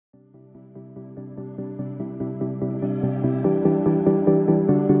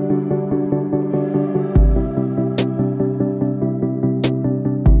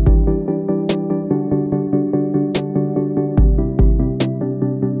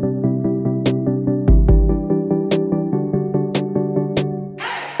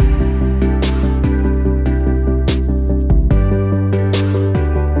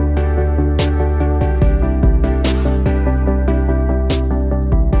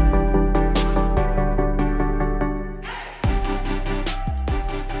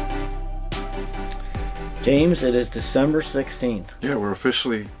James, it is December 16th. Yeah, we're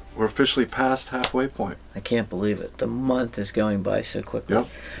officially past halfway point. I can't believe it. The month is going by so quickly.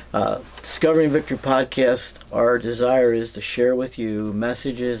 Yep. Discovering Victory podcast, our desire is to share with you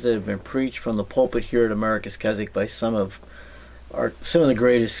messages that have been preached from the pulpit here at America's Keswick by some of the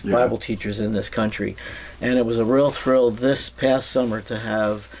greatest Bible teachers in this country. And it was a real thrill this past summer to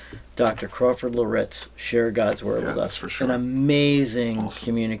have Dr. Crawford Loritts share God's Word with us. For sure. An amazing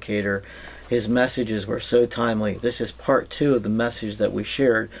communicator. His messages were so timely. This is part 2 of the message that we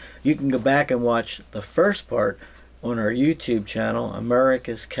shared. You can go back and watch the first part on our YouTube channel,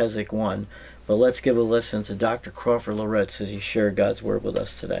 America's Keswick 1. But let's give a listen to Dr. Crawford Loritts as he shared God's Word with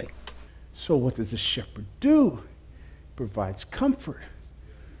us today. So what does a shepherd do? He provides comfort.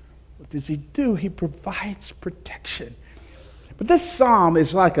 What does he do? He provides protection. But this psalm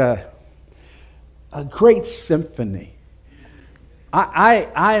is like a great symphony.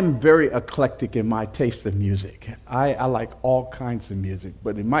 I am very eclectic in my taste of music. I like all kinds of music,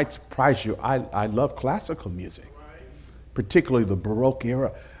 but it might surprise you, I love classical music, particularly the Baroque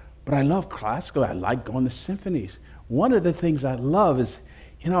era. But I love classical. I like going to symphonies. One of the things I love is,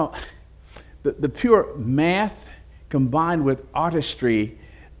 the pure math combined with artistry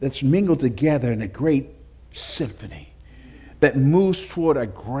that's mingled together in a great symphony that moves toward a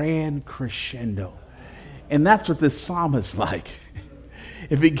grand crescendo. And that's what this psalm is like.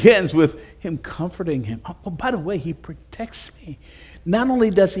 It begins with him comforting him. Oh, by the way, he protects me. Not only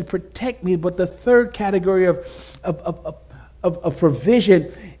does he protect me, but the third category of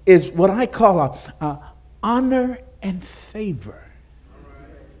provision is what I call honor and favor.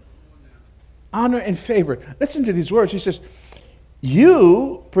 Honor and favor. Listen to these words. He says,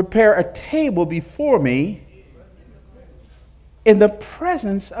 you prepare a table before me in the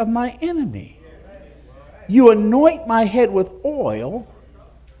presence of my enemy. You anoint my head with oil,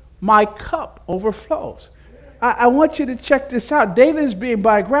 my cup overflows. I want you to check this out. David is being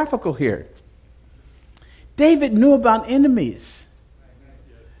biographical here. David knew about enemies,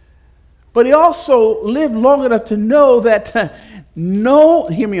 but he also lived long enough to know that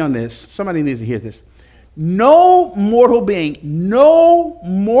hear me on this, somebody needs to hear this. No mortal being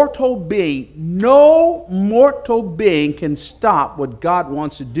can stop what God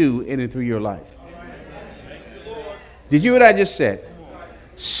wants to do in and through your life. Did you hear what I just said?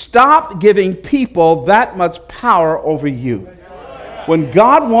 Stop giving people that much power over you. When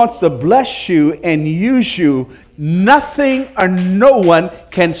God wants to bless you and use you, nothing or no one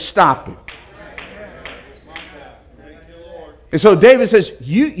can stop it. And so David says,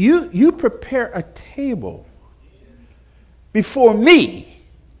 you prepare a table before me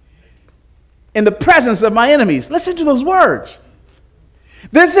in the presence of my enemies. Listen to those words.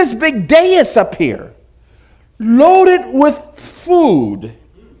 There's this big dais up here, loaded with food,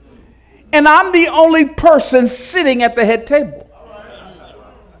 and I'm the only person sitting at the head table.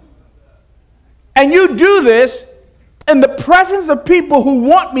 And you do this in the presence of people who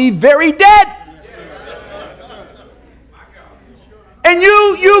want me very dead. And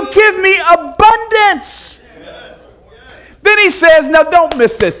you give me abundance. Then he says, now don't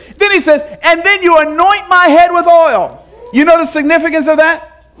miss this. Then he says, and then you anoint my head with oil. You know the significance of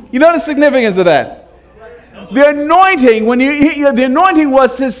that? You know the significance of that? The anointing, the anointing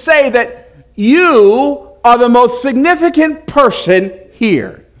was to say that you are the most significant person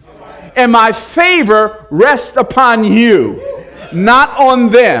here. And my favor rests upon you, not on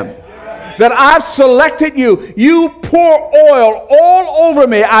them. That I've selected you. You pour oil all over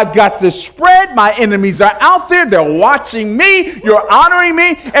me. I've got this spread. My enemies are out there. They're watching me. You're honoring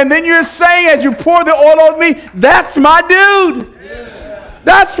me. And then you're saying as you pour the oil over me, that's my dude.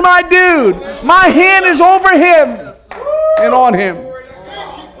 That's my dude. My hand is over him and on him.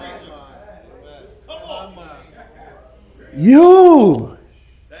 You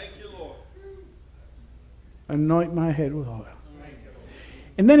anoint my head with oil.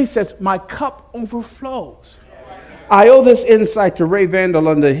 And then he says, my cup overflows. I owe this insight to Ray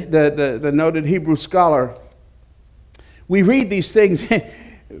Vanderlund, the noted Hebrew scholar. We read these things.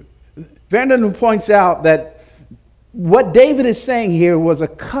 Vanderlund points out that what David is saying here was a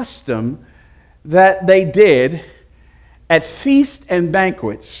custom that they did at feasts and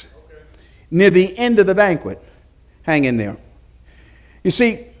banquets near the end of the banquet. Hang in there. You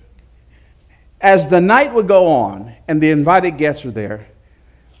see, as the night would go on and the invited guests were there,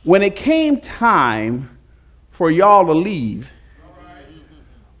 when it came time for y'all to leave,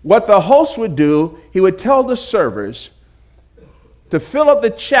 what the host would do, he would tell the servers to fill up the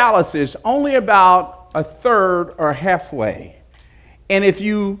chalices only about a third or halfway. And if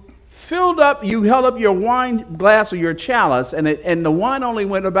you filled up, you held up your wine glass or your chalice, and the wine only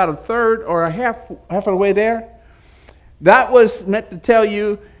went about a third or a half of the way there, that was meant to tell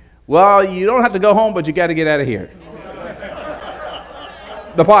you, well, you don't have to go home, but you got to get out of here.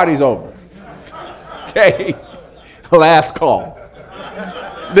 The party's over. Okay? Last call.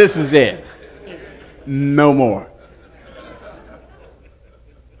 This is it. No more.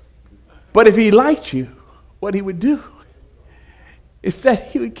 But if he liked you, what he would do is that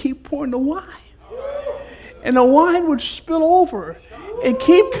he would keep pouring the wine. And the wine would spill over and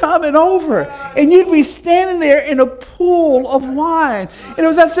keep coming over. And you'd be standing there in a pool of wine. And it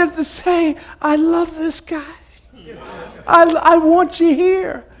was as if to say, I love this guy. I want you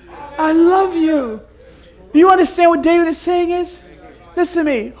here. I love you. Do you understand what David is saying is? Listen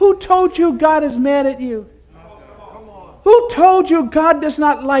to me. Who told you God is mad at you? Who told you God does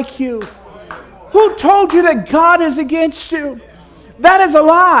not like you? Who told you that God is against you? That is a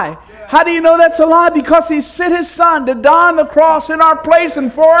lie. How do you know that's a lie? Because he sent his son to die on the cross in our place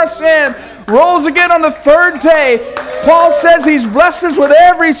and for our sin, rose again on the third day. Paul says he's blessed us with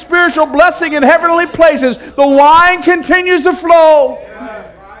every spiritual blessing in heavenly places. The wine continues to flow.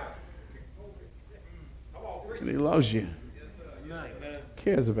 And he loves you.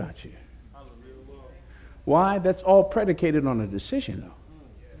 Cares about you. Why? That's all predicated on a decision, though.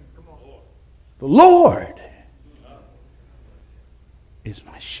 The Lord is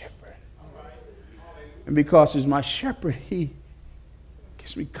my shepherd. And because he's my shepherd, he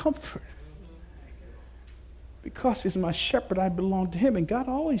gives me comfort. Because he's my shepherd, I belong to him. And God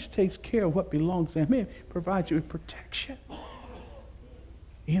always takes care of what belongs to him. He provides you with protection.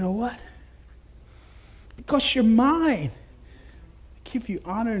 You know what? Because you're mine. I give you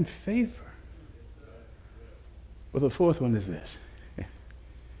honor and favor. Well, the fourth one is this.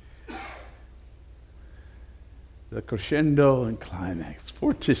 The crescendo and climax,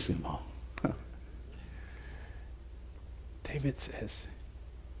 fortissimo. David says,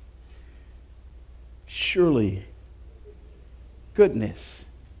 surely goodness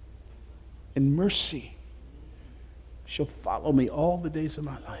and mercy shall follow me all the days of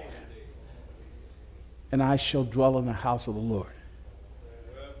my life, and I shall dwell in the house of the Lord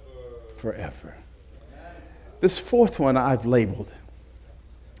forever. This fourth one I've labeled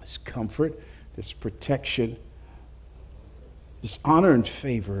as comfort, this protection, this honor and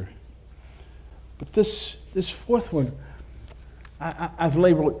favor. But this fourth one, I've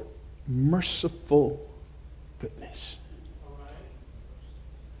labeled merciful goodness.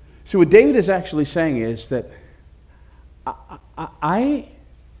 See, what David is actually saying is that I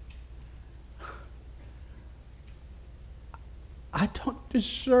don't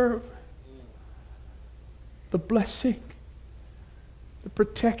deserve the blessing, the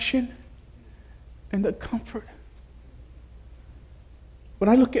protection, and the comfort. When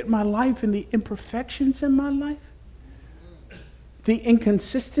I look at my life and the imperfections in my life, the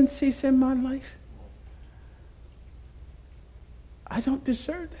inconsistencies in my life, I don't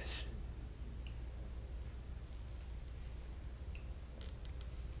deserve this.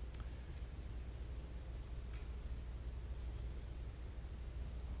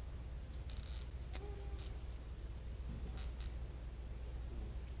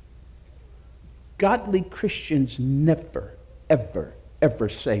 Godly Christians never, ever, ever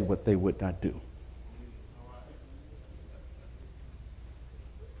say what they would not do.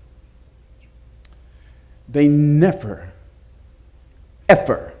 They never,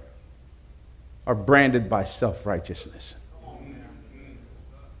 ever are branded by self-righteousness.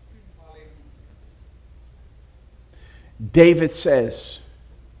 David says,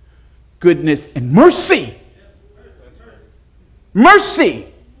 goodness and mercy. Mercy.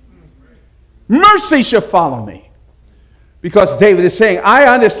 Mercy shall follow me. Because David is saying, I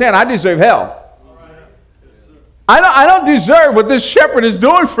understand I deserve hell. I don't deserve what this shepherd is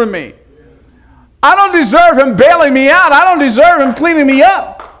doing for me. I don't deserve him bailing me out. I don't deserve him cleaning me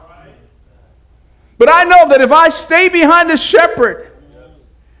up. But I know that if I stay behind the shepherd,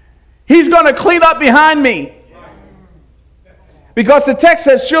 he's going to clean up behind me. Because the text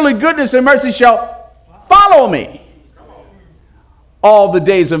says, surely goodness and mercy shall follow me all the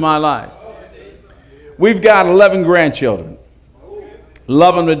days of my life. We've got 11 grandchildren.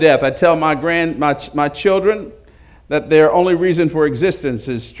 Love them to death. I tell my children that their only reason for existence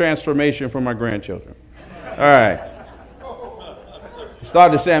is transformation for my grandchildren. All right. I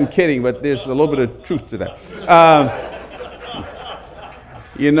started to say I'm kidding, but there's a little bit of truth to that.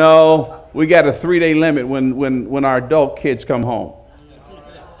 You know, we got a 3-day limit when our adult kids come home.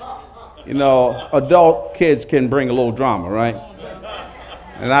 You know, adult kids can bring a little drama, right?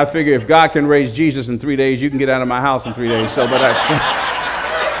 And I figure if God can raise Jesus in 3 days, you can get out of my house in 3 days. So, but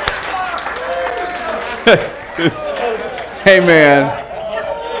Amen.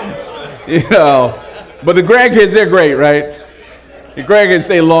 You know, but the grandkids, they're great, right? The grandkids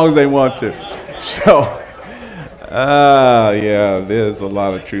stay as long as they want to. So, yeah, there's a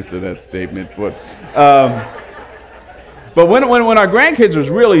lot of truth to that statement. But when our grandkids was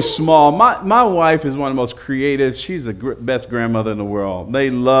really small, my wife is one of the most creative. She's the best grandmother in the world. They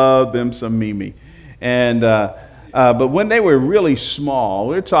love them some Mimi. And but when they were really small,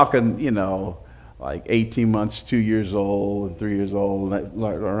 we're talking, you know, like 18 months, 2 years old, and 3 years old,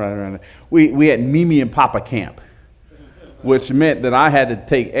 right around there. We had Mimi and Papa camp, which meant that I had to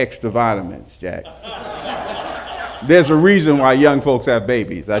take extra vitamins, Jack. There's a reason why young folks have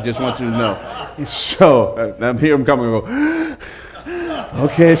babies. I just want you to know. So I'm here, I'm coming and go,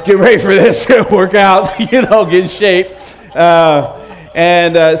 okay, let's get ready for this, work out, you know, get in shape.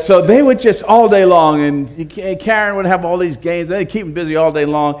 So they would just all day long, and Karen would have all these games. They'd keep them busy all day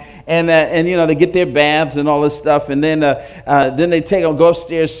long, and you know, they get their baths and all this stuff, and then they take them, go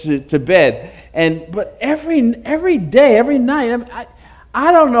upstairs to bed. But every day, every night,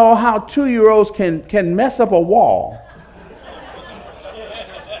 I don't know how 2-year-olds can mess up a wall.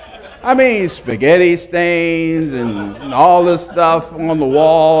 I mean, spaghetti stains and all this stuff on the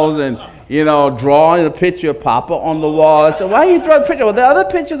walls, and you know, drawing a picture of Papa on the wall. I said, why you draw a picture? Well, the other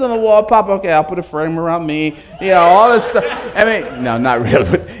pictures on the wall, Papa, okay, I'll put a frame around me. You know, all this stuff. I mean, no, not really,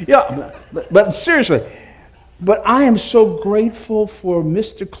 but, you know, but seriously. But I am so grateful for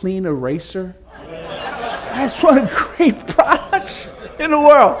Mr. Clean Eraser. That's one of the great products in the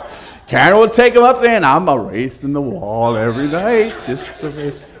world. Karen will take them up there, and I'm erasing the wall every night, just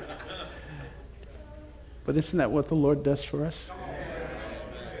erase. But isn't that what the Lord does for us?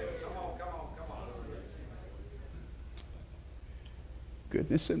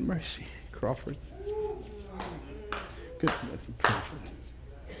 Goodness and mercy, Crawford. Goodness and Crawford.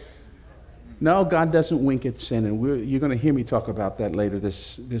 No, God doesn't wink at sin, and you're going to hear me talk about that later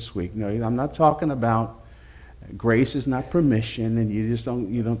this week. No, I'm not talking about grace is not permission, and you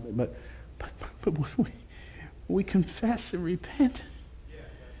don't. But when we confess and repent,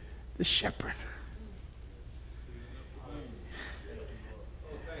 the shepherd.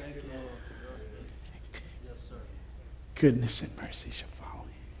 Goodness and mercy shall follow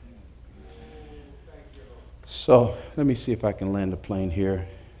me. So let me see if I can land a plane here.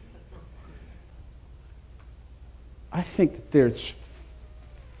 I think that there's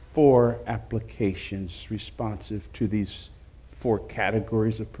 4 applications responsive to these 4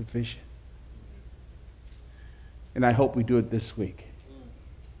 categories of provision. And I hope we do it this week.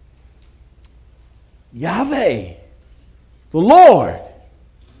 Yahweh, the Lord,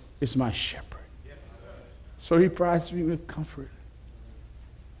 is my shepherd. So he provides me with comfort.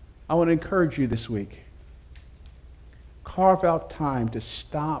 I want to encourage you this week. Carve out time to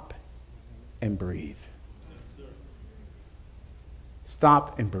stop and breathe.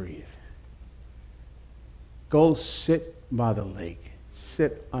 Stop and breathe. Go sit by the lake.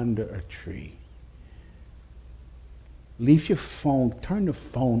 Sit under a tree. Leave your phone. Turn the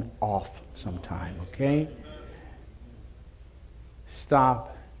phone off sometime, okay?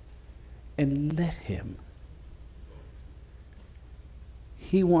 Stop and let him.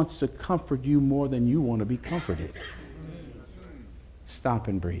 He wants to comfort you more than you want to be comforted. Stop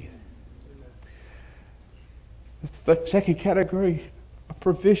and breathe. The second category of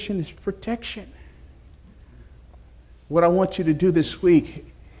provision is protection. What I want you to do this week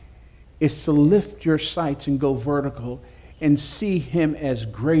is to lift your sights and go vertical and see him as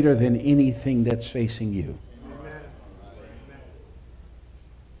greater than anything that's facing you.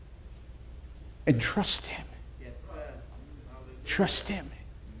 And trust him. Trust him.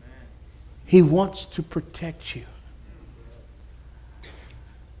 He wants to protect you.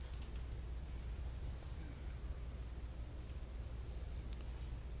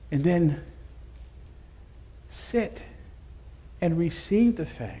 And then sit and receive the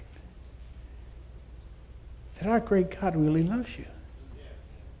fact that our great God really loves you.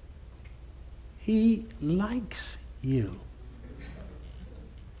 He likes you.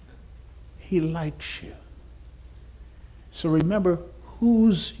 He likes you. So remember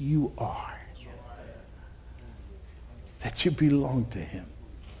whose you are. That you belong to him.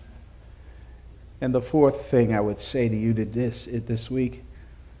 And the fourth thing I would say to you this week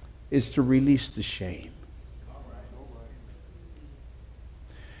is to release the shame.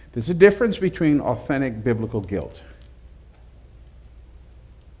 There's a difference between authentic biblical guilt.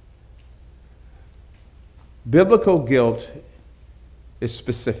 Biblical guilt is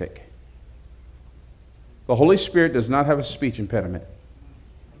specific. The Holy Spirit does not have a speech impediment.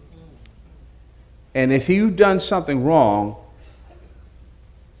 And if you've done something wrong,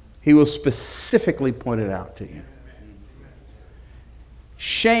 He will specifically point it out to you.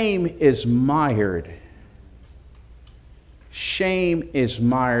 Shame is mired. Shame is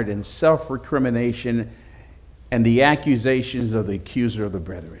mired in self-recrimination and the accusations of the accuser of the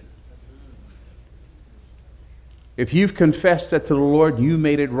brethren. If you've confessed that to the Lord, you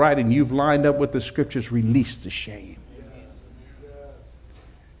made it right, and you've lined up with the Scriptures, release the shame.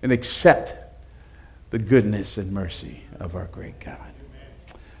 And accept the goodness and mercy of our great God.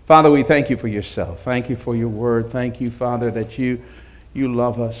 Father, we thank you for yourself. Thank you for your word. Thank you, Father, that you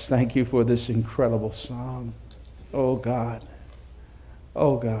love us. Thank you for this incredible psalm. Oh, God.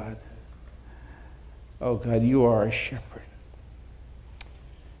 Oh, God. Oh, God, you are a shepherd.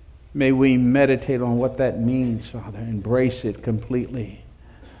 May we meditate on what that means, Father. Embrace it completely.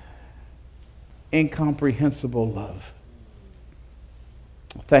 Incomprehensible love.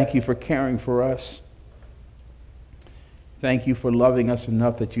 Thank you for caring for us. Thank you for loving us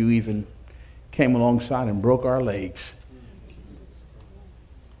enough that you even came alongside and broke our legs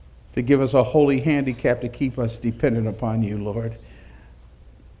to give us a holy handicap to keep us dependent upon you, Lord.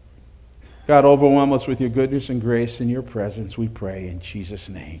 God, overwhelm us with your goodness and grace and your presence, we pray in Jesus'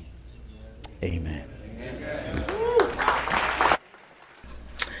 name. Amen.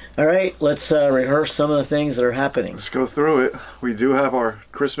 All right, let's rehearse some of the things that are happening. Let's go through it. We do have our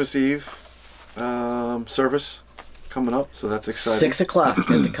Christmas Eve service coming up, so that's exciting. 6 o'clock at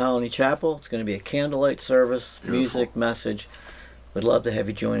the Colony Chapel. It's going to be a candlelight service, Beautiful. Music, message. We'd love to have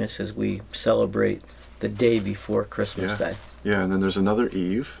you join us as we celebrate the day before Christmas Day. Yeah, and then there's another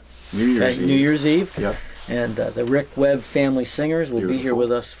Eve, New Year's Eve. New Year's Eve. Yep. And the Rick Webb Family Singers will be here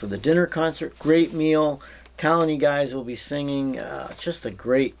with us for the dinner concert. Great meal. Colony guys will be singing. Just a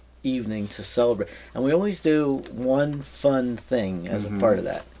great evening to celebrate. And we always do one fun thing as a part of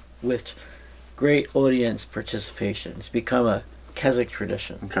that, with great audience participation. It's become a Keswick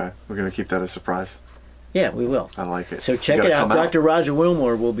tradition. Okay, we're going to keep that a surprise. Yeah, we will. I like it. So check it out. Dr. Roger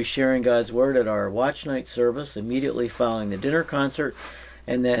Wilmore will be sharing God's Word at our Watch Night service immediately following the dinner concert.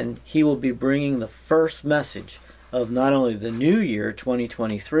 And then he will be bringing the first message of not only the new year,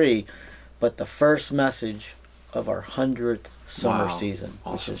 2023, but the first message of our 100th summer season,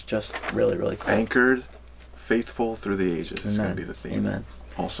 awesome. Which is just really, really cool. Anchored, faithful through the ages is going to be the theme. Amen.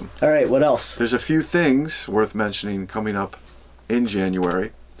 Awesome. All right, what else? There's a few things worth mentioning coming up in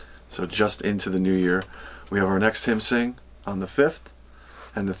January. So just into the new year. We have our next hymn sing on the 5th,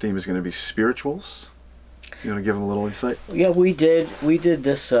 and the theme is going to be spirituals. You want to give them a little insight? Yeah, we did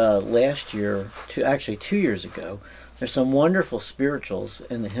this last year, 2 years ago. There's some wonderful spirituals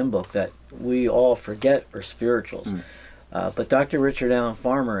in the hymn book that we all forget are spirituals. But Dr. Richard Allen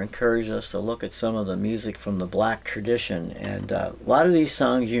Farmer encouraged us to look at some of the music from the black tradition, and a lot of these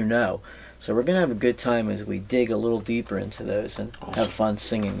songs you know. So we're going to have a good time as we dig a little deeper into those and have fun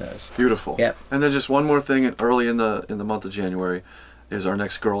singing those. Beautiful. Yep. And then just one more thing, early in the month of January, is our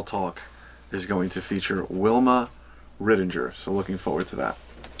next Girl Talk is going to feature Wilma Rittinger. So looking forward to that.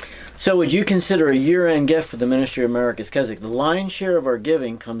 So would you consider a year-end gift for the Ministry of America's Keswick? The lion's share of our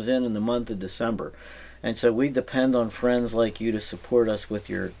giving comes in the month of December. And so we depend on friends like you to support us with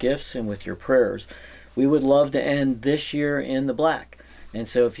your gifts and with your prayers. We would love to end this year in the black. And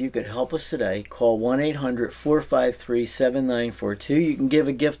so if you could help us today, call 1-800-453-7942. You can give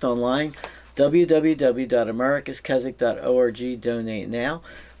a gift online, www.americaskeswick.org, donate now.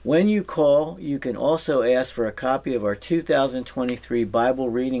 When you call, you can also ask for a copy of our 2023 Bible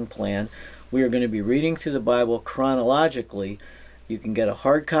reading plan. We are going to be reading through the Bible chronologically. You can get a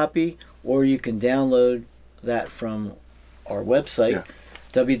hard copy, or you can download that from our website,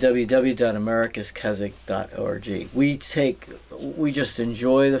 www.americaskeswick.org. We just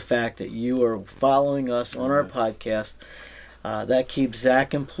enjoy the fact that you are following us on our podcast. That keeps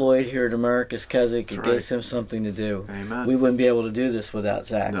Zach employed here at America's Keswick. It gives him something to do. Amen. We wouldn't be able to do this without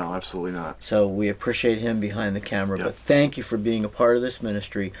Zach. No, absolutely not. So we appreciate him behind the camera. But thank you for being a part of this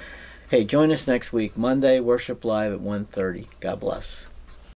ministry. Hey, join us next week, Monday, Worship Live at 1:30. God bless.